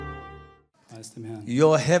heißt im Herrn.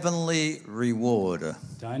 Your heavenly reward.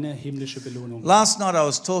 Deine himmlische Belohnung. Last night I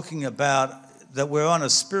was talking about that we're on a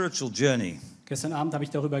spiritual journey Gestern Abend habe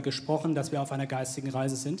ich darüber gesprochen, dass wir auf einer geistigen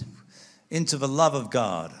Reise sind, into the love of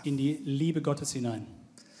God. in die Liebe Gottes hinein.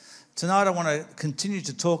 Tonight I want to continue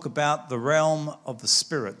to talk about the realm of the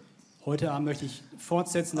Spirit, Heute Abend möchte ich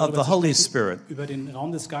fortsetzen of darüber the zu Holy sprechen, Spirit. über den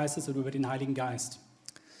Raum des Geistes und über den Heiligen Geist.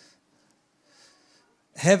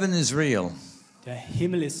 Heaven is real. Der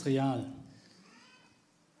Himmel ist real.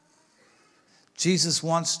 Jesus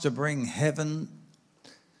wants to bring heaven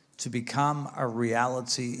to become a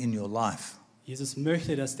reality in your life. Jesus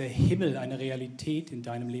möchte, dass der Himmel eine Realität in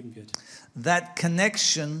deinem Leben wird. That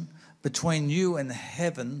connection between you and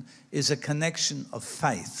heaven is a connection of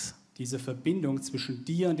faith. Diese Verbindung zwischen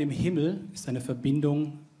dir und dem Himmel ist eine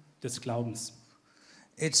Verbindung des Glaubens.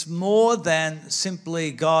 It's more than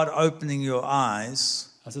simply God opening your eyes.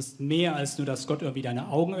 Das ist mehr als nur, dass Gott irgendwie deine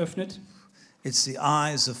Augen öffnet. It's the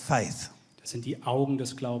eyes of faith. Das sind die Augen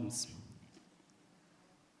des Glaubens.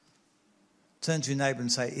 Turn to your neighbor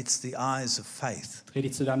and say, it's the eyes of faith. Dreh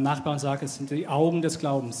dich zu deinem Nachbarn und sag, es sind die Augen des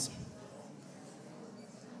Glaubens.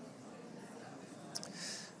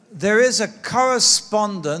 There is a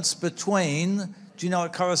correspondence between, do you know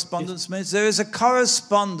what correspondence means? There is a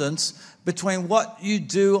correspondence between what you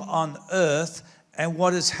do on earth and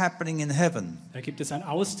what is happening in heaven. Da gibt es einen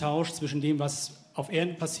Austausch zwischen dem, was auf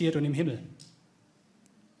Erden passiert und im Himmel.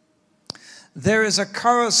 There is a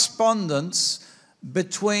correspondence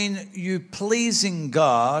between you pleasing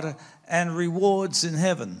God and rewards in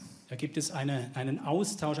heaven. Da gibt es einen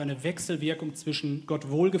Austausch, eine Wechselwirkung zwischen Gott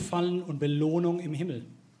Wohlgefallen und Belohnung im Himmel.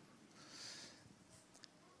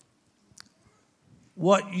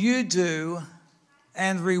 What you do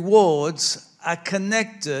and rewards are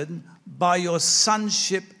connected by your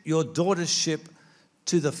sonship, your daughtership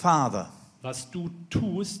to the Father. Was du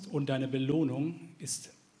tust und deine Belohnung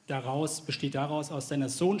besteht daraus aus deiner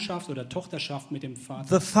Sohnschaft oder Tochterschaft mit dem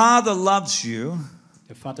Vater. The Father loves you,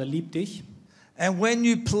 Der Vater liebt dich and when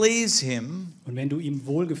you please Him, und wenn du ihm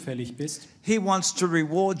wohlgefällig bist, He wants to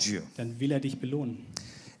reward you. dann will er dich belohnen.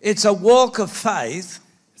 It's a walk of faith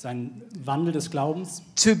Es ist ein Wandel des Glaubens,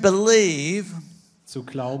 to believe zu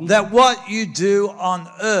glauben, that what you do on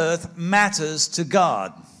earth matters to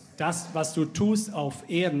God. das, was du tust auf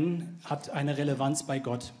Erden, hat eine Relevanz bei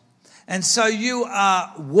Gott. And so you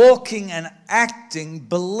are walking and acting,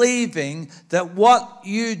 believing that what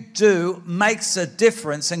you do makes a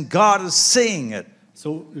difference and God is seeing it.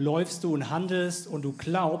 So läufst du und handelst und du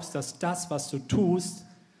glaubst, dass das, was du tust,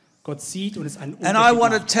 Gott sieht und es einen And I Unterschied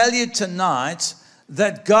want to macht. tell you tonight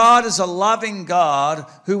that God is a loving God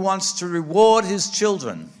who wants to reward His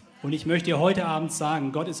children. Und ich möchte dir heute Abend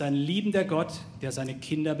sagen, Gott ist ein liebender Gott, der seine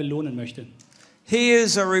Kinder belohnen möchte. He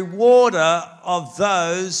is a rewarder of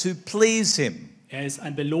those who please Him. Er ist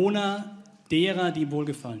ein Belohner derer, die ihm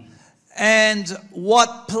wohlgefallen. And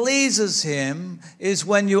what pleases Him is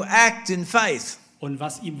when you act in faith. Und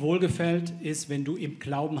was ihm wohlgefällt, ist, wenn du im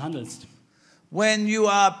Glauben handelst. When you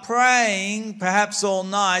are praying, perhaps all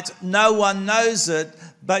night, no one knows it,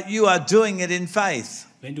 but you are doing it in faith.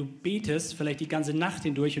 Wenn du betest, vielleicht die ganze Nacht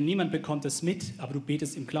hindurch und niemand bekommt es mit, aber du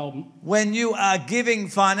betest im Glauben. When you are giving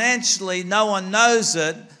financially, no one knows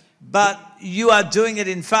it, but you are doing it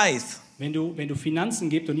in faith. Wenn du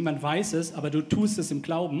Finanzen gibst und niemand weiß es, aber du tust es im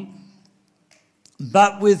Glauben.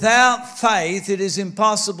 But without faith, it is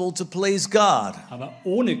impossible to please God. Aber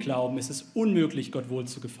ohne Glauben ist es unmöglich, Gott wohl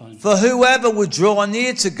zu gefallen. For whoever would draw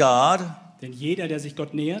near to God Denn jeder, der sich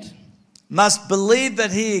Gott nähert, must believe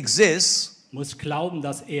that He exists muss glauben,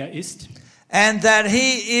 dass er ist and that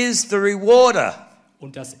He is the rewarder.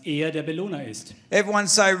 und dass er der Belohner ist. Everyone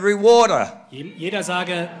say rewarder. Jeder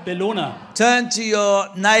sage Belohner. Turn to your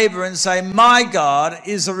neighbor and say, my God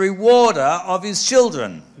is a rewarder of His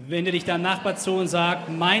children. Wende dich deinem Nachbar zu und sag,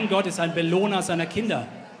 mein Gott ist ein Belohner seiner Kinder.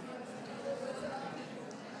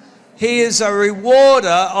 He is a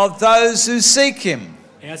rewarder of those who seek Him,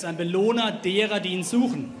 Er ist ein Belohner derer, die ihn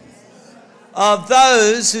suchen. of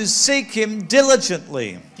those who seek Him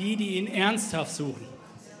diligently. Die ihn ernsthaft suchen.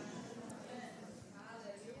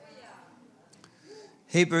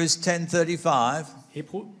 Hebrews 10:35.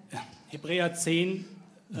 Hebräer 10.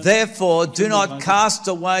 Therefore, do not cast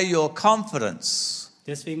away your confidence,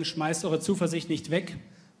 Deswegen schmeißt eure Zuversicht nicht weg,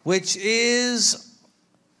 which is,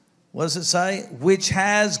 what does it say? Which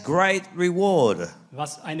has great reward.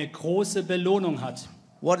 was eine große Belohnung hat.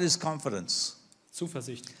 What is confidence?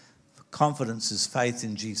 Zuversicht. Confidence is faith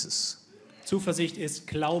in Jesus. Zuversicht ist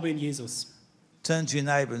Glaube in Jesus. Turn to your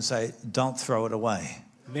neighbor and say, don't throw it away.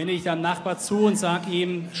 Wende dich deinem Nachbar zu und sag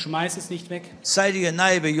ihm, schmeiß es nicht weg. Say to your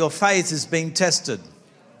neighbor, your faith is being tested.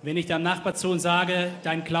 Wenn ich deinem Nachbar zu und sage,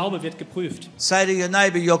 dein Glaube wird geprüft. Say to your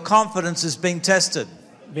neighbor, your confidence is being tested.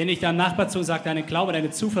 Wenn ich deinem Nachbar zu und sage, dein Glaube, deine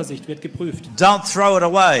Zuversicht wird geprüft. Don't throw it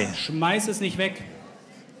away. Schmeiß es nicht weg.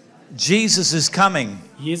 Jesus is coming.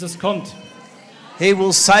 Jesus kommt. He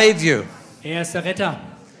will save you. Er ist der Retter.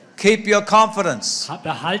 Keep your confidence,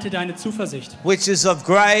 Behalte deine Zuversicht, which is of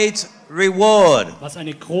great reward. was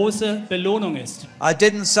eine große Belohnung ist. I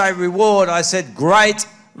didn't say reward, I said great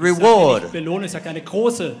Ich sage reward. nicht Belohnung, ich sage eine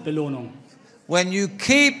große Belohnung. When you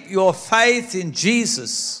keep your faith in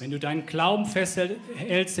Jesus, Wenn du deinen Glauben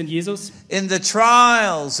festhältst in Jesus, in the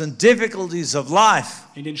trials and difficulties of life,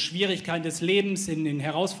 in den Schwierigkeiten des Lebens, in den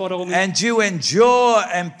Herausforderungen and you endure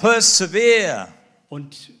and persevere,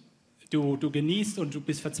 und du genießt und du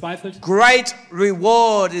bist verzweifelt, great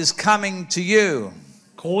reward is coming to you.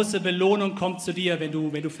 große Belohnung kommt zu dir, wenn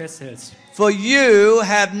du festhältst. For you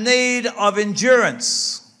have need of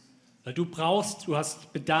endurance. Weil du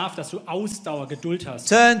hast Bedarf, dass du Ausdauer, Geduld hast.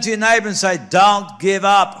 Turn to your neighbor and say, don't give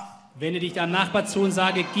up. Wende dich deinem Nachbar zu und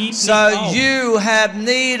sage, gib nicht So auf. you have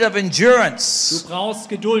need of Du endurance, brauchst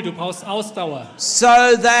Geduld, du brauchst Ausdauer. so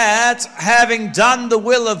that having done the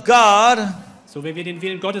will of God, So, wenn wir den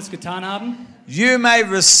Willen Gottes getan haben, you may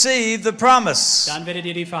receive the promise. dann werdet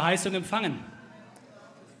ihr die Verheißung empfangen.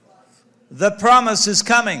 The promise is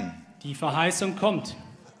coming. Die Verheißung kommt.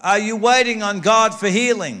 Are you waiting on God for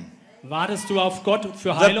healing? Wartest du auf Gott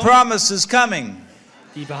für The Heilung? promise is coming.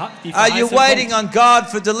 Die Are you Verheißung waiting kommt. on God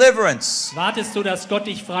for deliverance? Wartest du, dass Gott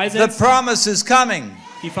dich The freisetzt? promise is coming.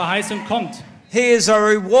 Die Verheißung kommt. He is a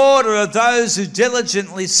rewarder of those who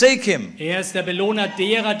diligently seek him. Er ist der Belohner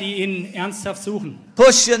derer, die ihn ernsthaft suchen.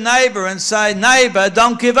 Push your neighbor and say, neighbor,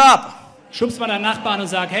 don't give up. Schubst mal deinen Nachbarn und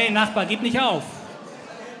sag, hey Nachbar, gib nicht auf.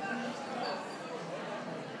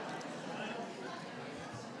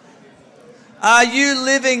 Are you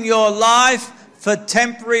living your life for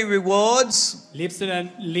temporary rewards? Lebst du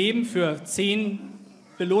dein Leben für 10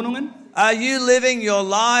 Belohnungen? Are you living your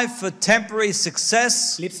life for temporary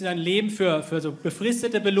success? Lebst du dein Leben für so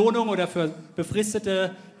befristete Belohnung oder für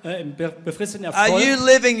befristeten Are you Erfolg?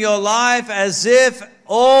 living your life as if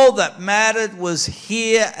all that mattered was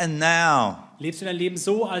here and now? Lebst du dein Leben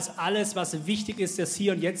so, als alles, was wichtig ist, das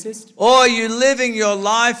hier und jetzt ist? Or are you living your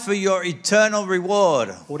life for your eternal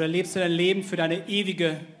reward? Oder lebst du dein Leben für deine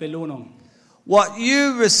ewige Belohnung? What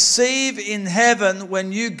you receive in heaven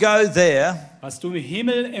when you go there Was du im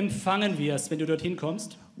Himmel empfangen wirst, wenn du dorthin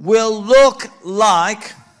kommst, will look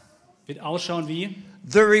like wird ausschauen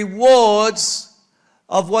the rewards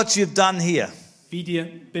of what you've done here. wie die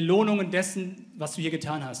Belohnungen dessen, was du hier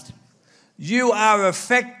getan hast. You are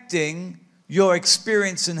affecting your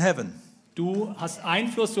experience in heaven. Du hast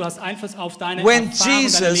Einfluss auf deine When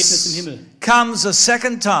Erfahrung, dein Erlebnis im Jesus Himmel. comes a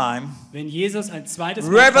second time, Wenn Jesus ein zweites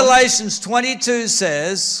Mal kommt, Revelations 22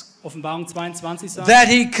 says Offenbarung 22 sagt, that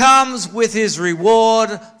he comes with his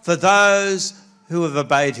reward for those who have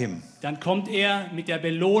obeyed him. dann kommt er mit der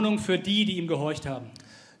Belohnung für die, die ihm gehorcht haben.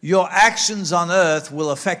 Your actions on earth will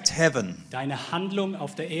affect heaven. Deine Handlungen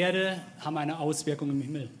auf der Erde haben eine Auswirkung im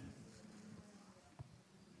Himmel.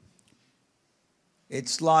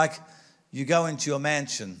 It's like you go into your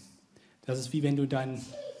mansion Das ist wie wenn du dein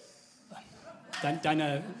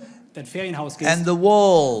Ferienhaus gehst and the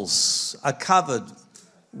walls are covered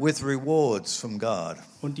with rewards from God.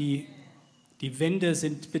 und die Wände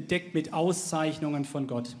sind bedeckt mit Auszeichnungen von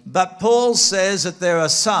Gott. But Paul says that there are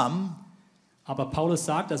some Aber Paulus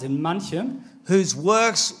sagt, dass sind manche, whose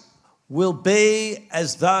works will be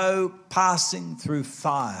as though passing through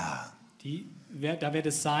fire. da wird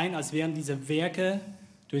es sein, als wären diese Werke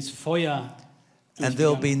durchs Feuer And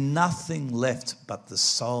there'll durchgegangen. be nothing left but the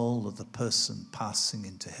soul of the person passing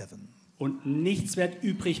into heaven. Und nichts wird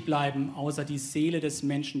übrig bleiben, außer die Seele des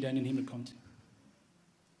Menschen, der in den Himmel kommt.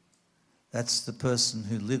 That's the person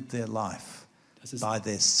who lived their life Das ist, by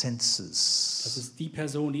their das senses ist die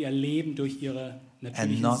Person, die ihr Leben durch ihre and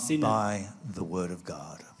natürlichen not Sinne by the word of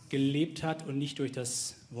God. gelebt hat und nicht durch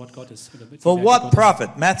das Wort Gottes. Oder die For Werke what Gottes.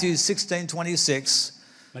 profit? Matthew 16:26.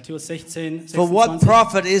 Matthäus 16, For what 26.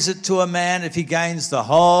 profit is it to a man if he gains the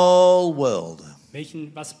whole world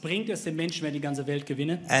Was bringt es dem Menschen, wenn er die ganze Welt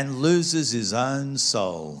gewinne and loses his own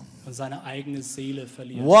soul? und seine eigene Seele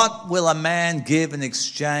verliert? What will a man give in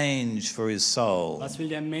exchange for his soul? Was will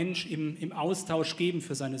der Mensch im Austausch geben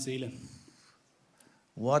für seine Seele?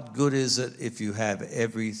 What good is it if you have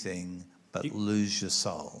everything but lose your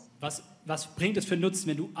soul? Was bringt es für Nutzen,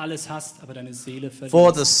 wenn du alles hast, aber deine Seele For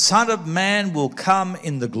verlierst? the Son of Man will come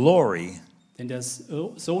in the glory. Denn der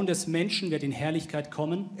Sohn des Menschen wird in Herrlichkeit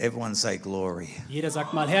kommen. Everyone say glory. Jeder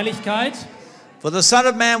sagt mal Herrlichkeit. For the Son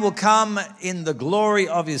of Man will come in the glory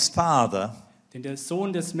of his Father Denn der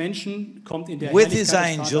Sohn des Menschen kommt in der With Herrlichkeit his des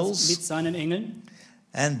Vaters angels. mit seinen Engeln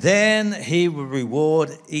and then he will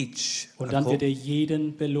reward each und dann wird er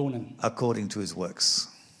jeden belohnen, according to his works.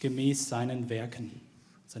 gemäß seinen Werken,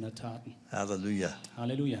 seiner Taten. Hallelujah.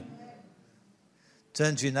 Halleluja.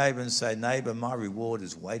 Turn to your neighbor and say, neighbor, my reward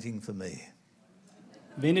is waiting for me.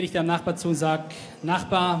 Wende dich deinem Nachbar zu und sag,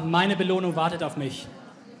 Nachbar, meine Belohnung wartet auf mich.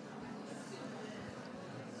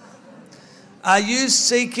 Are you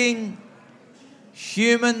seeking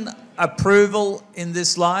human approval in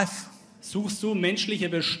this life? Suchst du menschliche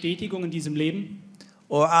Bestätigung in diesem Leben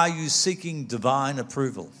Or are you seeking divine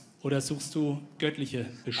approval? oder suchst du göttliche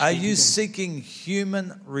Are you Bestätigung? seeking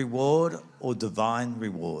human reward or divine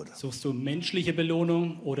reward? Suchst du menschliche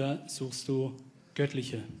Belohnung oder suchst du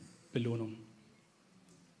göttliche Belohnung?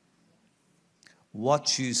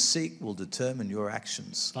 What you seek will determine your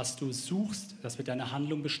actions. Was du suchst, das wird deine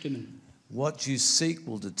Handlung bestimmen. What you seek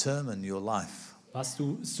will determine your life, Was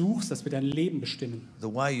du suchst, das wird dein Leben bestimmen.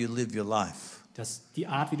 the way you live your life, Die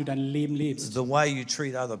Art, wie du dein Leben lebst. the way you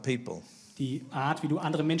treat other people, Die Art, wie du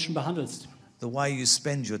andere Menschen behandelst. the way you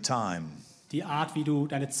spend your time, Die Art, wie du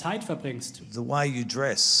deine Zeit verbringst. the way you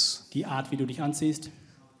dress, Die Art, wie du dich anziehst.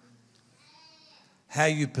 how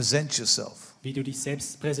you present yourself. Wie du dich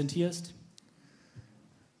selbst präsentierst.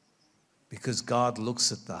 Because God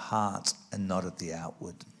looks at the heart and not at the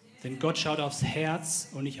outward. Denn Gott schaut aufs Herz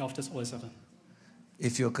und nicht auf das Äußere.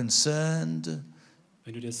 If you're concerned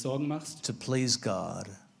Wenn du dir Sorgen machst, to please God,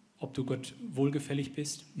 ob du Gott wohlgefällig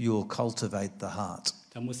bist, you will cultivate the heart.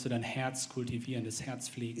 dann musst du dein Herz kultivieren, das Herz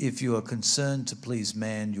pflegen. If you are concerned to please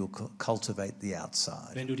man, you'll cultivate the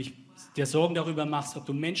outside. Wenn du dir Sorgen darüber machst, ob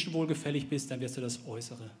du Menschen wohlgefällig bist, dann wirst du das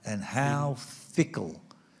Äußere. And how fickle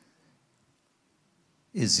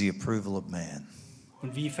is the approval of man.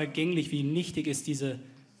 Und wie vergänglich, wie nichtig ist diese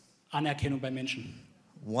Anerkennung bei Menschen.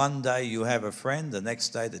 One day you have a friend, the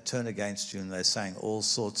next day they turn against you and they're saying all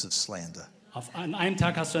sorts of slander. An einem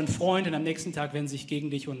Tag hast du einen Freund und am nächsten Tag wenden sie sich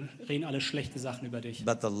gegen dich und reden alle schlechte Sachen über dich.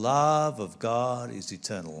 But the love of God is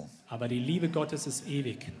eternal. Aber die Liebe Gottes ist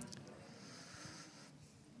ewig.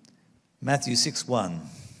 Matthew 6:1.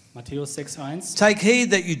 Matthäus 6,1. Take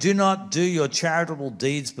heed that you do not do your charitable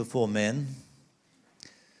deeds before men.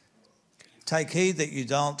 Take heed that you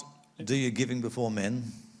don't do your giving before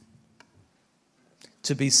men,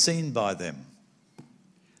 to be seen by them.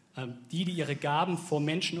 Die ihre Gaben vor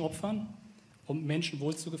Menschen opfern, um Menschen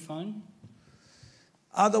wohl zu gefallen.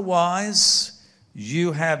 Otherwise,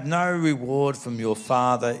 you have no reward from your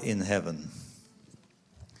Father in heaven.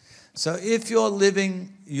 So if you're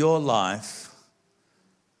living your life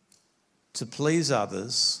to please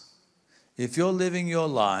others, if you're living your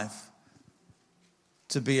life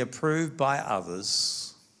to be approved by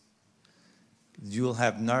others, you'll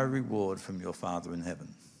have no reward from your Father in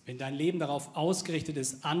heaven. Wenn dein Leben darauf ausgerichtet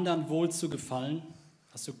ist, anderen wohl zu gefallen,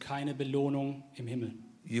 hast du keine Belohnung im Himmel.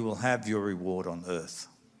 You will have your reward on earth.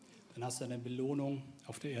 Dann hast du eine Belohnung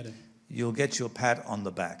auf der Erde. You'll get your pat on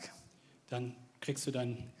the back. Dann kriegst du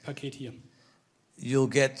dein Paket hier. You'll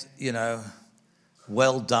get,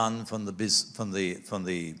 well done from the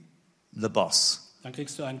boss. Dann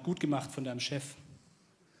kriegst du ein gut gemacht von deinem Chef.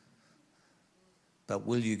 But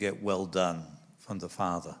will you get well done from the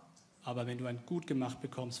Father? Aber wenn du ein gut gemacht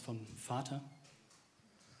bekommst vom Vater,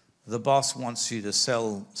 The boss wants you to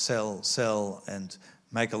sell and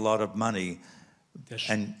make a lot of money, der,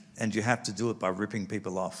 and you have to do it by ripping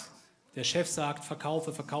people off. der Chef sagt,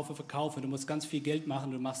 verkaufe, verkaufe, verkaufe. Du musst ganz viel Geld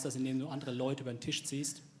machen. Du machst das, indem du andere Leute über den Tisch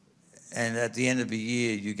ziehst. And at the end of the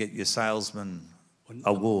year, you get your salesman Und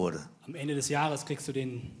award, am Ende des Jahres kriegst du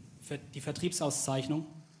die Vertriebsauszeichnung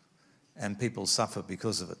and people suffer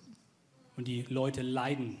because of it. und die Leute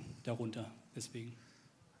leiden darunter deswegen.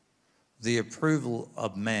 The approval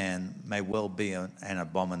of man may well be an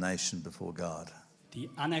abomination before God. Die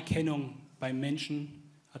Anerkennung beim Menschen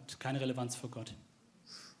hat keine Relevanz vor Gott.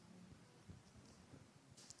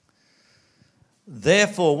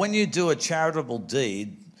 Therefore, when you do a charitable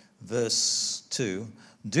deed, verse 2,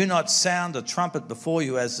 do not sound a trumpet before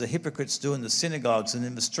you as the hypocrites do in the synagogues and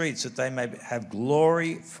in the streets, that they may have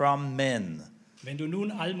glory from men. Wenn du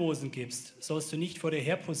nun Almosen gibst, sollst du nicht vor dir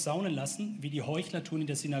her posaunen lassen, wie die Heuchler tun in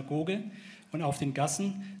der Synagoge und auf den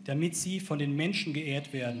Gassen, damit sie von den Menschen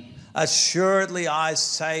geehrt werden. Assuredly I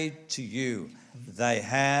say to you, they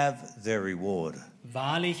have their reward.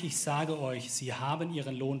 Wahrlich, ich sage euch, sie haben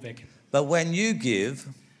ihren Lohn weg. But when you give,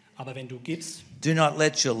 Aber wenn du gibst, do not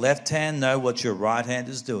let your left hand know what your right hand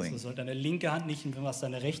is so doing, soll deine linke Hand nicht wissen, was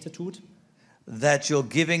deine rechte tut, that your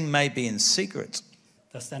giving may be in secret,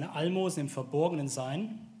 dass deine Almosen im Verborgenen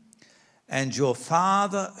seien and your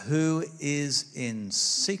Father who is in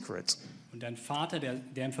secret und Und dein Vater,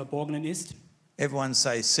 der im Verborgenen ist, Everyone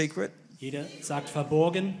say secret. jeder sagt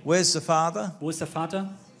verborgen. Where's the Father? Wo ist der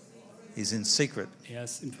Vater? He's in secret. Er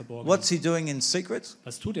ist im Verborgenen. What's he doing in secret?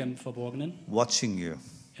 Was tut er im Verborgenen? Watching you.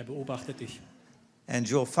 Er beobachtet dich.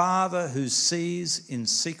 And your Father who sees in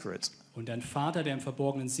secret Und dein Vater, der im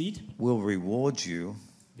Verborgenen sieht, will reward you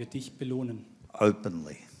wird dich belohnen.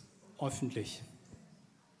 openly. Öffentlich.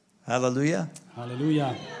 Hallelujah.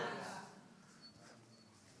 Halleluja.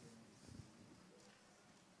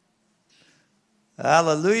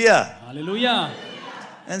 Hallelujah. Halleluja.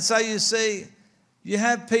 And so you see, you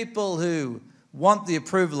have people who want the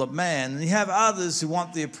approval of man, and you have others who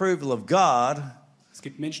want the approval of God, Es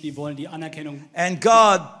gibt Menschen, die wollen die Anerkennung and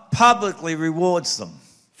God publicly rewards them.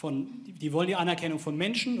 die wollen die Anerkennung von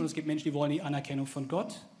Menschen, und es gibt Menschen, die wollen die Anerkennung von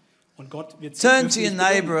Gott. Und Gott wird sie Turn to your öffentlich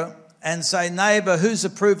belohnen. neighbor and say, neighbor, whose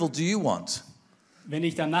approval do you want? Wenn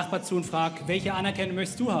ich deinen Nachbar zu und frage, welche Anerkennung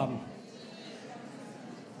möchtest du haben?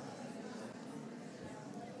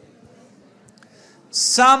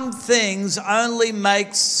 Some things only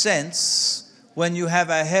make sense when you have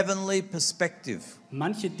a heavenly perspective.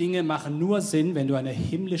 Manche Dinge machen nur Sinn, wenn du eine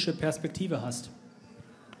himmlische Perspektive hast.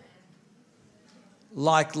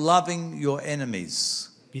 Like loving your enemies.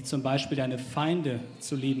 Wie zum Beispiel deine Feinde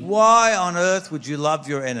zu lieben. Why on earth would you love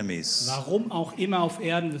your enemies? Warum auch immer auf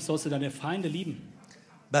Erden sollst du deine Feinde lieben?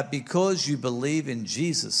 But because you believe in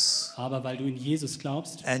Jesus Aber weil du in Jesus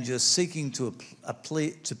glaubst and you're seeking to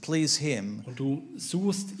please him, und du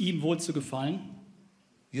suchst, ihm wohl zu gefallen,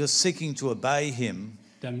 you're seeking to obey him,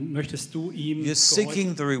 dann möchtest du ihm you're gehorchen.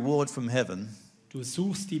 seeking the reward from heaven, Du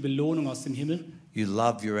suchst die Belohnung aus dem Himmel. you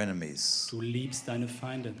love your enemies. Du liebst deine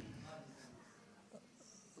Feinde.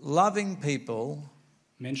 Loving people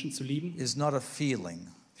Menschen zu lieben is not a feeling.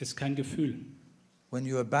 ist kein Gefühl. When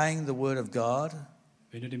you're obeying the word of God,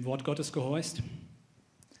 Wenn du dem Wort Gottes gehorchst,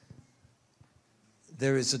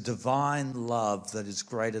 there is a divine love that is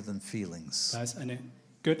greater than feelings. da ist eine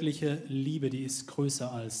göttliche Liebe, die ist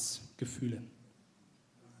größer als Gefühle.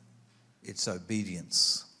 It's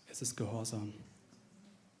obedience, Es ist Gehorsam.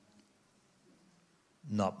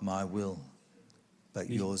 not my will, but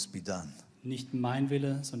Nicht- yours be done. Nicht mein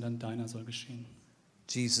Wille, sondern deiner soll geschehen.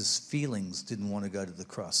 Jesus' feelings didn't want to go to the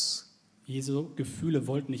cross. Jesu Gefühle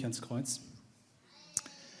wollten nicht ans Kreuz,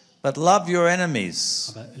 But love your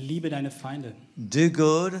enemies, aber liebe deine Feinde. do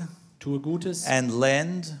good Tue Gutes and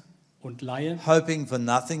lend, und leihe. hoping for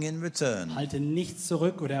nothing in return. Halte nichts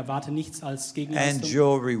zurück oder erwarte nichts als And Gegenleistung.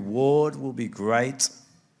 your reward will be great,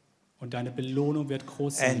 Und deine Belohnung wird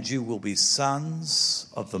groß sein. and you will be sons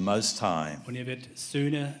of the Most High. Und ihr werdet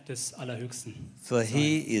Söhne des Allerhöchsten. For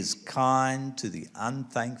he is kind to the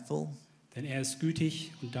unthankful Denn er ist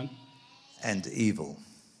gütig und dank. and evil.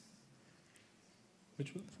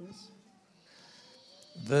 Which verse?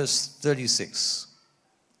 Verse 36.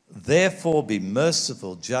 Therefore be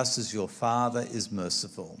merciful, just as your Father is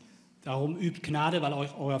merciful. Darum übt Gnade, weil euch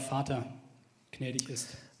euer Vater gnädig ist.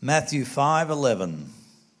 Matthew 5:11.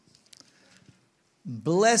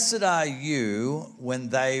 Blessed are you when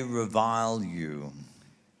they revile you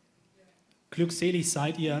Glückselig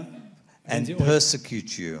seid ihr, wenn and sie euch,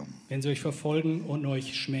 persecute you. wenn sie euch verfolgen und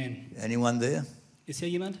euch schmähen. Anyone there? Ist hier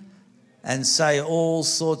jemand? And say all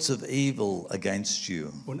sorts of evil against you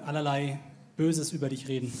Und allerlei Böses über dich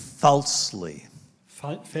reden. falsely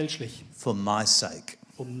Fälschlich. for my sake.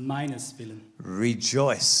 Um meines Willen.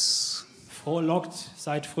 Rejoice. Frohlockt,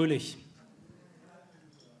 seid fröhlich.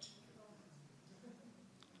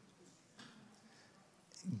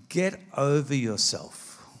 Get over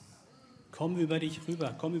yourself. Komm über dich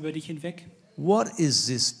rüber, komm über dich hinweg. What is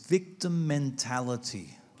this victim mentality?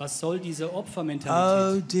 Was soll diese Oh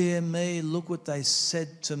Opfermentalität? dear me, look what they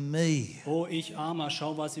said to me. Oh, ich Armer,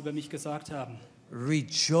 schau, was sie über mich gesagt haben.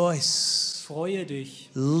 Rejoice. Freue dich,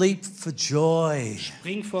 Leap for joy.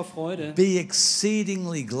 spring vor Freude, Be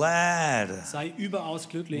exceedingly glad sei überaus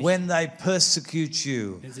glücklich, when they persecute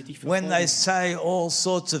you, wenn sie dich when they verfolgen, say all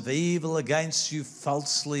sorts of evil against you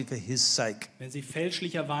falsely for his sake. wenn sie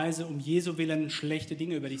fälschlicherweise um Jesu Willen schlechte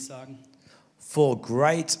Dinge über dich sagen. For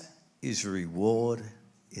great is reward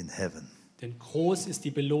in heaven. Denn groß ist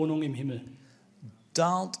die Belohnung im Himmel.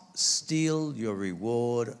 Don't steal your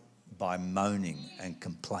reward by moaning and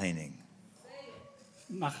complaining.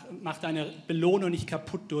 Mach deine Belohnung nicht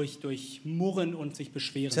kaputt durch Murren und sich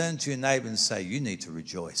beschweren. Turn to your neighbor and say, you need to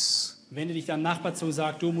rejoice. Wende dich deinem Nachbar zu und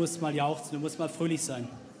sag, du musst mal jauchzen, du musst mal fröhlich sein.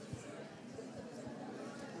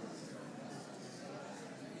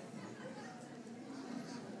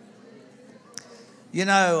 You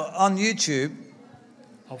know, on YouTube,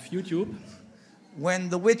 Auf YouTube, when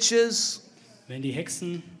the witches, wenn die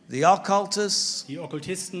Hexen, the occultists, die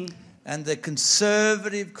Okkultisten and the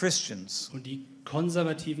conservative Christians, und die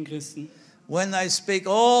konservativen Christen when they speak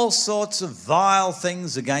all sorts of vile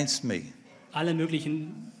things against me, alle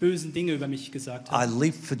möglichen bösen Dinge über mich gesagt I haben,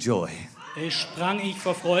 leap for joy. sprang ich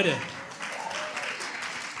vor Freude.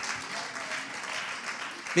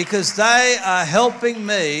 Because they are helping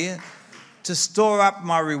me to store up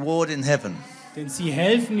my reward in heaven. Denn sie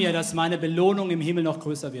helfen mir, dass meine Belohnung im Himmel noch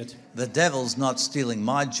größer wird. The devil's not stealing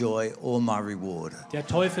my joy or my reward. Der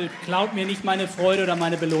Teufel klaut mir nicht meine Freude oder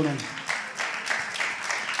meine Belohnung.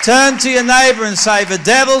 Turn to your neighbor and say, the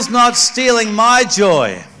devil's not stealing my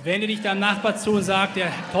joy. Wende dich deinem Nachbar zu und sag, der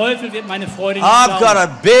Teufel wird meine Freude nicht I've got a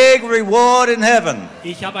klauen. big reward in heaven.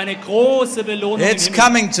 Ich habe eine große Belohnung It's im Himmel.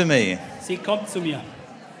 coming to me. Sie kommt zu mir.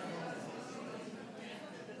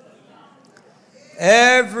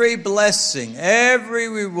 Every blessing, every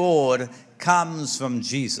reward comes from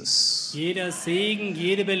Jesus. Jeder Segen,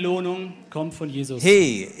 jede Belohnung kommt von Jesus.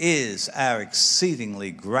 He is our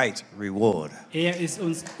exceedingly great reward. Er ist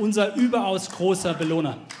unser überaus großer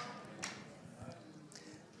Belohner.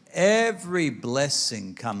 Every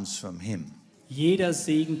blessing comes from him. Jeder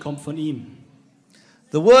Segen kommt von ihm.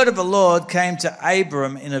 The word of the Lord came to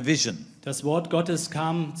Abram in a vision. Das Wort Gottes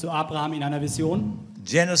kam zu Abraham in einer Vision.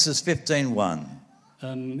 Genesis 15:1.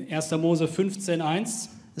 1. Mose 15,1.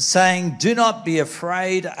 Saying, do not be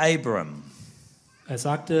afraid, Abram. Er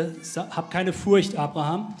sagte, hab keine Furcht,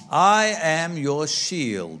 Abraham. I am your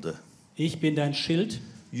shield, Ich bin dein Schild,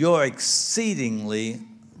 your exceedingly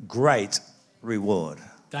great reward.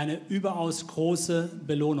 deine überaus große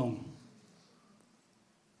Belohnung.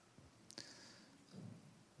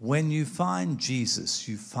 When you find Jesus,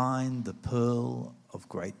 you find the pearl of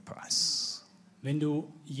great price. Wenn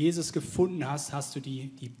du Jesus gefunden hast, hast du die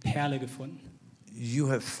Perle gefunden. You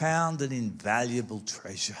have found an invaluable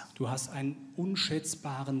treasure. Du hast einen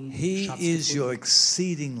unschätzbaren He Schatz is gefunden. your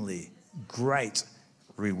exceedingly great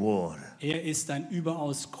reward. Er ist ein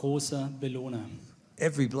überaus großer Belohner.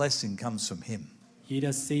 Every blessing comes from him.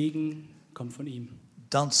 Jeder Segen kommt von ihm.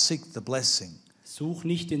 Don't seek the blessing, Such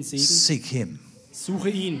nicht den Segen, seek him. suche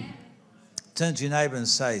ihn. Turn to your neighbor and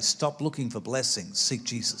say, stop looking for blessings, seek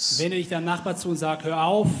Jesus. Wende dich deinem Nachbar zu und sag, hör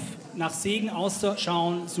auf, nach Segen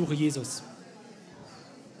auszuschauen, suche Jesus.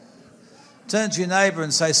 Turn to your neighbor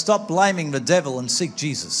and say, stop blaming the devil and seek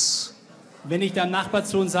Jesus. Wende dich deinem Nachbar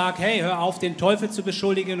zu und sag, hey, hör auf, den Teufel zu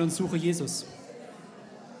beschuldigen und suche Jesus.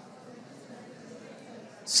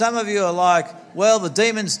 Some of you are like, well, the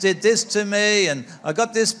demons did this to me and I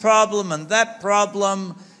got this problem and that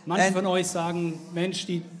problem. Manche von And euch sagen, Mensch,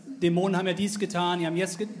 die Dämonen haben ja dies getan, die haben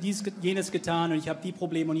jenes getan und ich habe die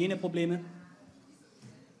Probleme und jene Probleme.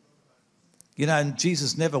 you know,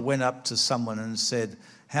 Jesus never went up to someone and said,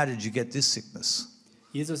 how did you get this sickness?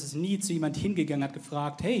 Jesus ist nie zu jemand hingegangen und hat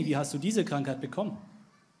gefragt, hey, wie hast du diese Krankheit bekommen?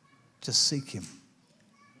 Just seek him.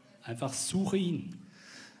 Einfach suche ihn.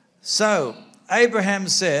 So Abraham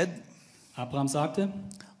said, Abraham sagte,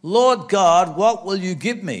 Lord God, what will you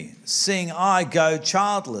give me, seeing I go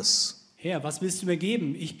childless? Herr, was willst du mir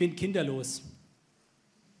geben? Ich bin kinderlos.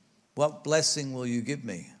 What blessing will you give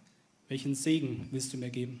me? Welchen Segen willst du mir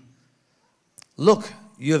geben? Look,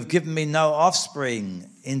 you have given me no offspring.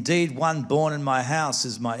 Indeed, one born in my house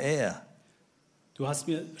is my heir. Du hast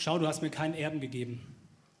mir keinen Erben gegeben.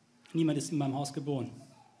 Niemand ist in meinem Haus geboren.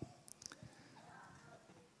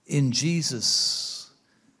 In Jesus,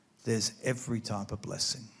 there's every type of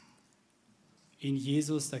blessing. In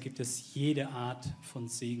Jesus, da gibt es jede Art von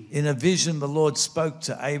Segen. In a vision, the Lord spoke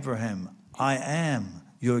to Abraham, I am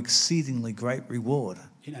your exceedingly great reward.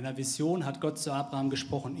 In einer Vision hat Gott zu Abraham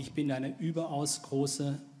gesprochen, ich bin deine überaus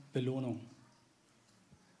große Belohnung.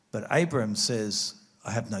 But Abraham says,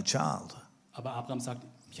 I have no child. Aber Abraham sagt,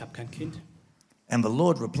 ich habe kein Kind. And the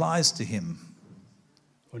Lord replies to him,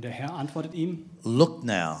 Und der Herr antwortet ihm, look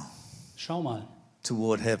now schau mal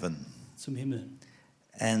toward heaven zum Himmel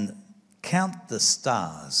and count the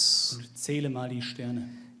stars und zähle mal die Sterne.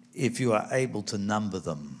 if you are able to number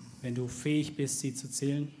them. Wenn du fähig bist, sie zu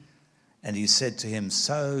zählen, And he said to him,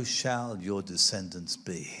 so shall your descendants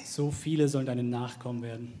be. so viele sollen deine Nachkommen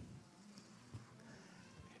werden.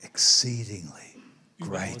 Exceedingly Überaus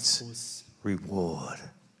great groß, reward.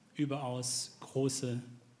 überaus große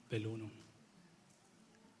Belohnung.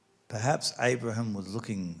 Perhaps Abraham was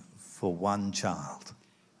looking for one child,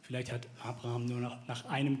 Vielleicht hat Abraham nur nach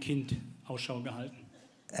einem Kind Ausschau gehalten.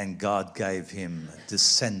 and God gave him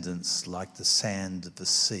descendants like the sand of the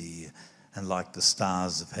sea and like the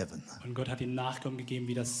stars of heaven. Und Gott hat ihm Nachkommen gegeben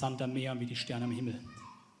wie das Sand am Meer und wie die Sterne am Himmel.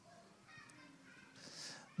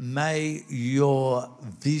 May your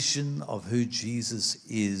vision of who Jesus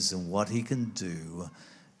is and what he can do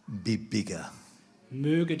be bigger.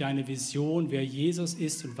 Möge deine Vision, wer Jesus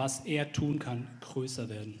ist und was er tun kann, größer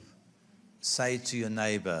werden. Say to your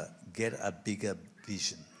neighbor, get a bigger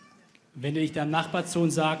vision. Wenn dich deinem Nachbar zu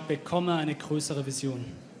und sagt, bekomme eine größere Vision.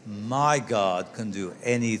 My God can do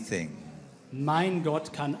anything. Mein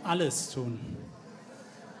Gott kann alles tun.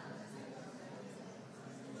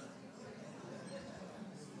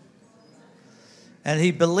 And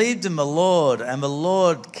he believed in the Lord, and the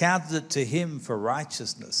Lord counted it to him for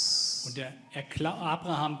righteousness. Und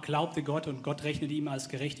Abraham glaubte Gott und Gott rechnete ihm als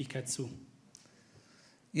Gerechtigkeit zu.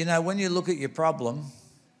 You know, when you look at your problem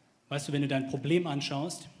Weißt du, wenn du dein Problem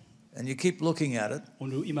anschaust and you keep looking at it,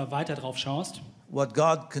 und du immer weiter drauf schaust, what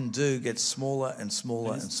God can do gets smaller and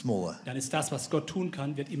smaller and smaller. dann ist das, was Gott tun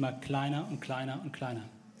kann, wird immer kleiner und kleiner und kleiner.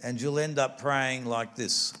 And you'll end up praying like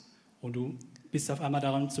this. Und du bist auf einmal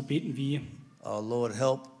daran zu beten wie, Oh Lord,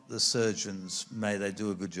 help the surgeons. May they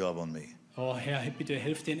do a good job on me. oh Herr, bitte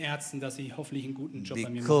hilf den Ärzten, dass sie hoffentlich einen guten Job bei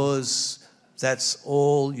mir machen. Because that's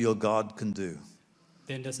all your God can do.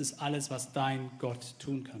 Denn das ist alles, was dein Gott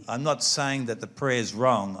tun kann. I'm not saying that the prayer is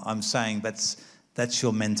wrong. I'm saying that's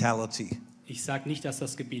your mentality. Ich sage nicht, dass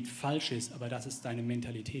das Gebet falsch ist, aber das ist deine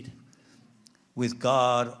Mentalität. With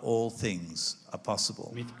God, all things are possible.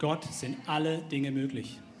 Mit Gott sind alle Dinge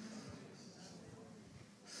möglich.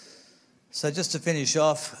 So just to finish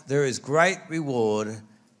off, there is great reward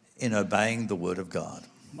in obeying the word of God.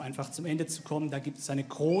 Um einfach zum Ende zu kommen, da gibt es eine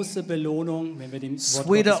große Belohnung, wenn wir dem Wort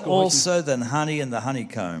Sweeter Gottes gehorchen. also than honey in the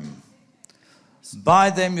honeycomb. By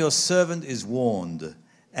them your servant is warned,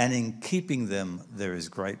 and in keeping them there is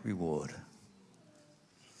great reward.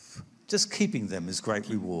 Just keeping them is great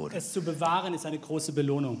reward. Es zu bewahren ist eine große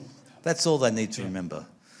Belohnung. That's all they need to remember.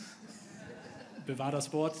 Bewahr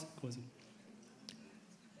das Wort.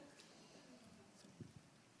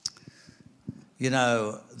 You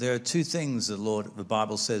know, there are two things the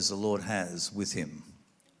Bible says the Lord has with him.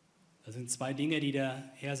 Das sind zwei Dinge, die der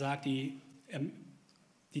Herr sagt, die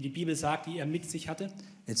die Bibel sagt, die er mit sich hatte.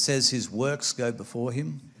 It says his works go before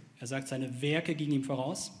him, Er sagt, seine Werke gingen ihm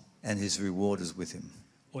voraus and his reward is with him.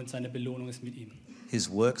 und seine Belohnung ist mit ihm. His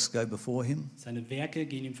works go before him, Seine Werke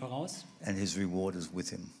gehen ihm voraus and his reward is with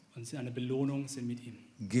him. und seine Belohnung sind mit ihm.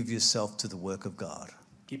 Give yourself to the work of God,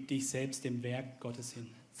 Gib dich selbst dem Werk Gottes hin,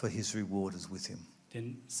 for his reward is with him.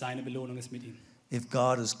 denn seine Belohnung ist mit ihm. If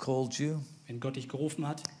God has called you, Wenn Gott dich gerufen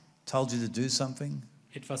hat, told you to do something,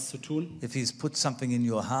 etwas zu tun, if he's put something in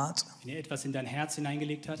your heart, wenn er etwas in dein Herz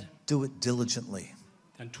hineingelegt hat, do it diligently,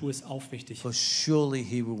 dann tu es aufrichtig, for surely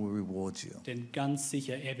he will reward you. denn ganz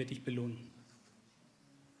sicher, er wird dich belohnen.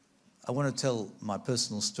 I want to tell my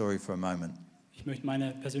personal story for a moment. Ich möchte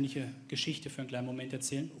meine persönliche Geschichte für einen kleinen Moment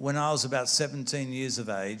erzählen. When I was about 17 years of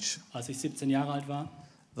age, Als ich 17 Jahre alt war,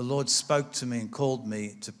 the Lord spoke to me and called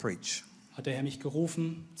me to preach. hat der Herr mich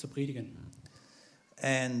gerufen, zu predigen.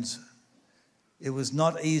 And it was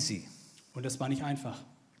not easy. Und das war nicht einfach.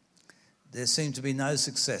 There seemed to be no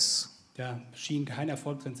success. Da schien kein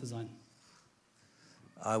Erfolg drin zu sein.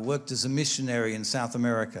 I worked as a missionary in South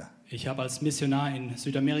America. Ich habe als Missionar in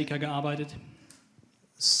Südamerika gearbeitet.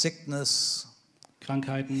 Sickness,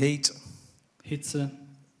 Krankheiten, heat, Hitze,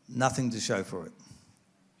 nothing to show for it.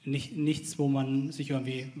 nichts, wo man sich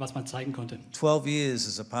irgendwie was man zeigen konnte. 12 years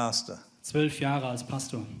as a pastor, 12 Jahre als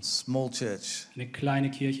Pastor, small church, eine kleine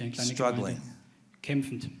Kirche, eine kleine struggling. Gemeinde,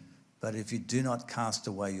 kämpfend. But if you do not cast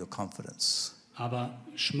away your confidence, Aber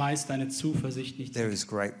schmeiß deine Zuversicht nicht there weg. is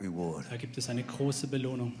great reward. Da gibt es eine große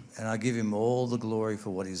Belohnung. And I give him all the glory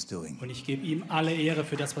for what he's doing. Und ich gebe ihm alle Ehre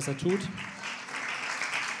für das, was er tut.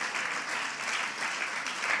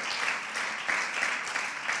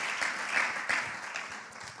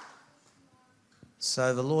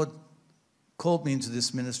 So the Lord called me into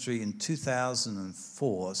this ministry in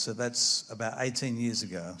 2004, so that's about 18 years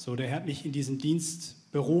ago. So, der Herr hat mich in diesen Dienst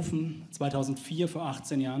berufen, 2004, vor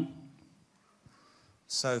 18 Jahren.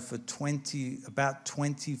 So for about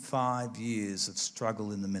 25 years of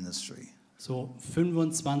struggle in the ministry. So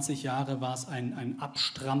 25 Jahre war es ein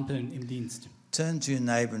Abstrampeln im Dienst. Turn to your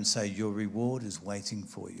neighbor and say, your reward is waiting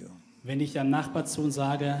for you. Wenn ich deinem Nachbar zu und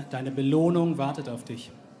sage, deine Belohnung wartet auf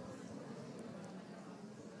dich.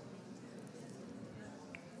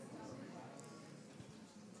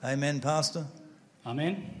 Amen, Pastor?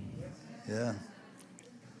 Amen. Yeah.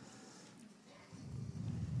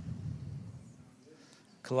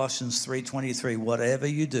 Colossians 3:23, whatever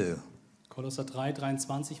you do, Kolosser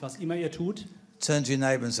 3,23, was immer ihr tut. turn to your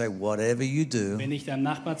neighbor and say, whatever you do, Wenn ich deinem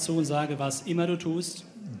Nachbar zu und sage, was immer du tust,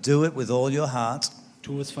 do it with all your heart,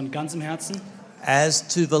 tu es von ganzem Herzen, as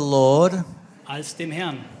to the Lord als dem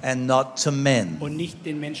Herrn and not to men, und nicht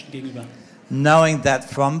den Menschen gegenüber. knowing that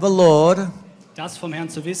from the Lord Das vom Herrn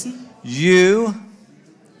zu wissen, you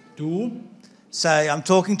Du, say, I'm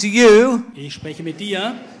talking to you, ich spreche mit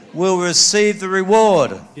dir, will receive the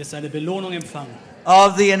reward wirst eine Belohnung empfangen.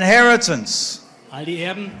 of the inheritance. All die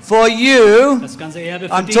Erben, For you, das ganze Erbe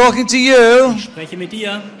für I'm dich. talking to you, Ich spreche mit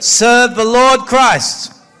dir, serve the Lord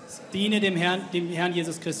Christ. diene dem Herrn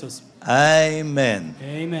Jesus Christus. Amen.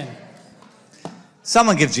 Amen.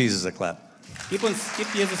 Someone give Jesus a clap. Gib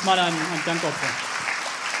Jesus mal ein Dankopfer.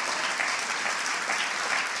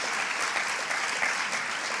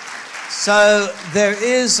 So there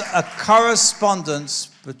is a correspondence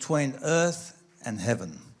between earth and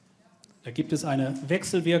heaven. Da gibt es eine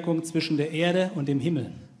Wechselwirkung zwischen der Erde und dem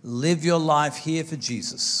Himmel. Live your life here for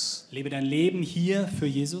Jesus, Lebe dein Leben hier für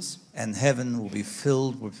Jesus and heaven will be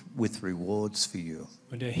filled with rewards for you,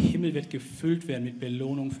 und der Himmel wird gefüllt werden mit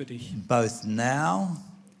Belohnung für dich. both now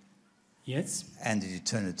Jetzt and in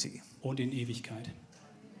eternity. und in Ewigkeit.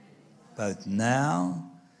 Both now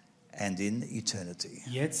and in eternity.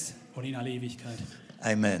 Jetzt und in alle Ewigkeit.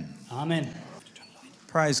 Amen. Amen.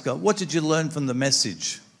 Praise God. What did you learn from the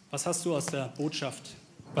message? Was hast du aus der Botschaft,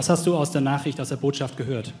 was hast du aus der Nachricht, aus der Botschaft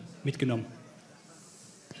gehört, mitgenommen?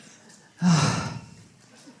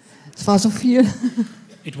 Es war so viel.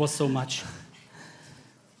 It was so much.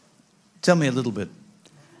 Tell me a little bit.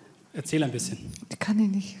 Erzähl ein bisschen. Kann ich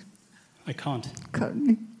nicht. I can't. Kann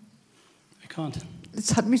nicht. I can't.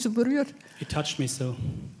 Es hat mich so berührt. It touched me so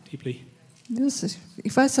deeply.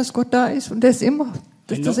 Ich weiß, dass Gott da ist und dass er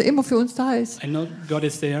immer für uns da ist. I know God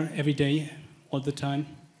is there every day, all the time.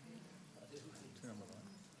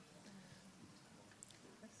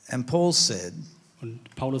 And Paul said, Und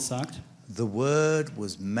Paulus sagt, the word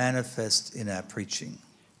was manifest in our preaching.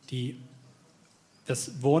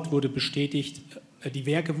 das Wort wurde bestätigt, die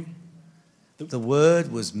Werke, The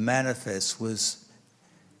word was manifest, was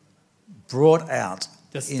brought out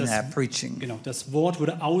in our preaching. genau, das Wort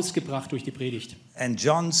wurde ausgebracht durch die Predigt. And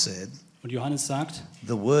John said, Und Johannes sagt,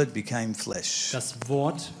 the word became flesh. das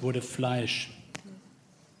Wort wurde Fleisch.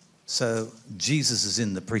 So Jesus is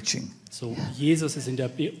in the preaching. So, Jesus ist in der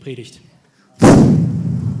Predigt.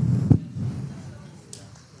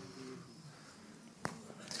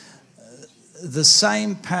 The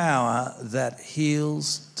same power that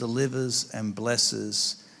heals, delivers and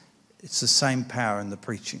blesses, it's the same power in the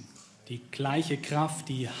preaching. Die gleiche Kraft,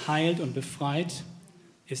 die heilt und befreit,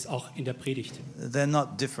 ist auch in der Predigt. They're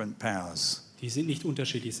not different powers. Die sind nicht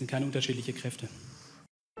unterschiedlich, es sind keine unterschiedlichen Kräfte.